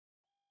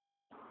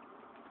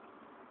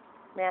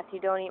Matthew,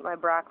 don't eat my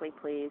broccoli,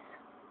 please.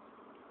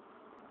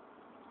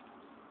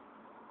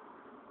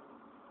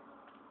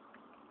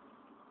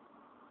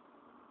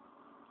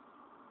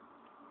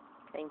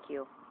 Thank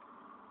you.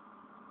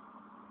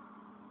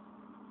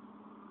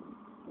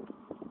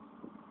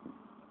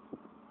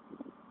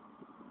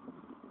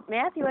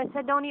 Matthew, I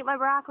said don't eat my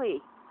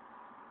broccoli.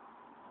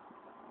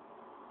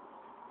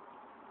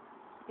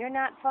 You're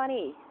not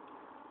funny.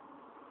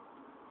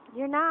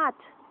 You're not.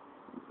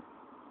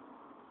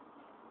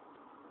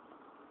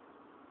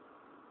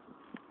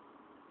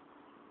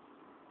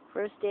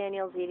 First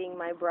Daniel's eating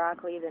my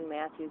broccoli, then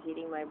Matthew's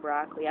eating my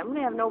broccoli. I'm going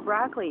to have no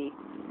broccoli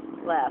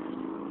left.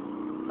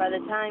 By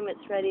the time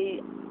it's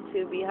ready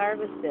to be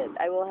harvested,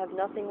 I will have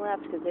nothing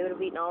left because they would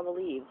have eaten all the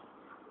leaves.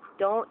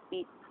 Don't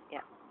eat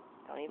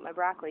my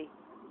broccoli.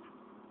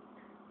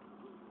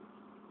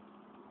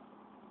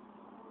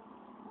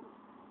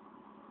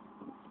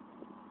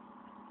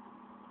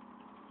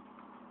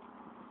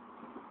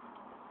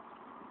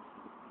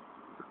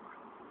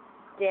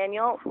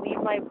 Daniel,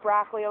 leave my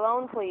broccoli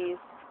alone, please.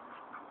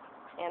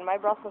 And my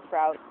Brussels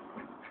sprouts.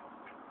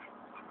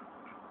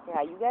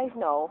 Yeah, you guys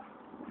know.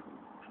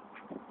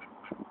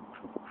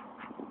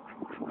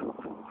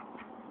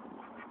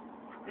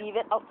 Leave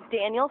it. Oh,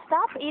 Daniel,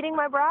 stop eating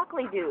my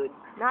broccoli, dude.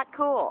 Not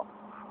cool.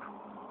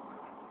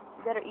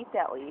 You better eat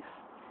that leaf.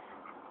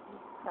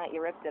 Not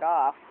you ripped it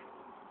off.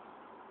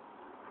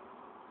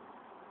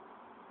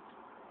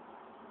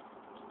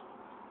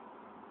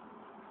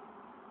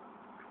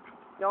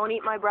 Don't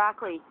eat my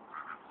broccoli.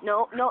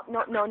 No, no,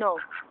 no, no, no.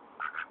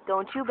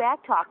 Don't you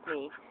backtalk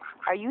me.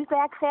 Are you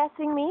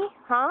backsassing me?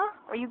 Huh?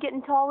 Are you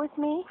getting tall with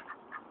me?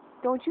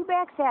 Don't you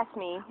backsass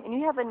me. And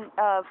you have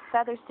a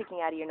feather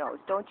sticking out of your nose.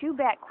 Don't you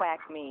back-quack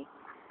me.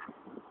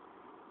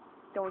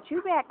 Don't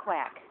you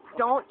back-quack.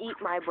 Don't eat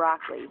my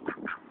broccoli.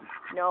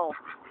 No.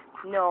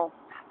 No.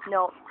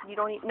 No. You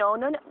don't eat. No,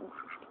 no, no.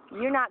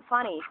 You're not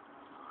funny.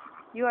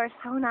 You are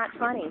so not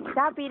funny.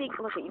 Stop eating.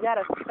 Look, you got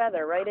a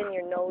feather right in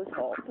your nose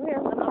hole. Come here.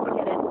 Let Mama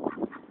get it.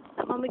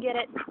 Let Mama get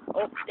it.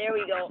 Oh, there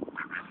we go.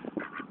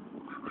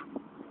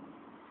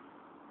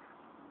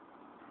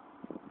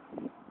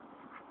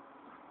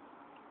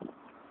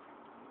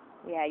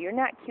 Yeah, you're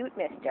not cute,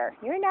 mister.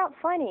 You're not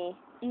funny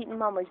eating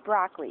Mama's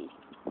broccoli.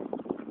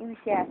 You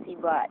sassy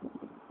butt.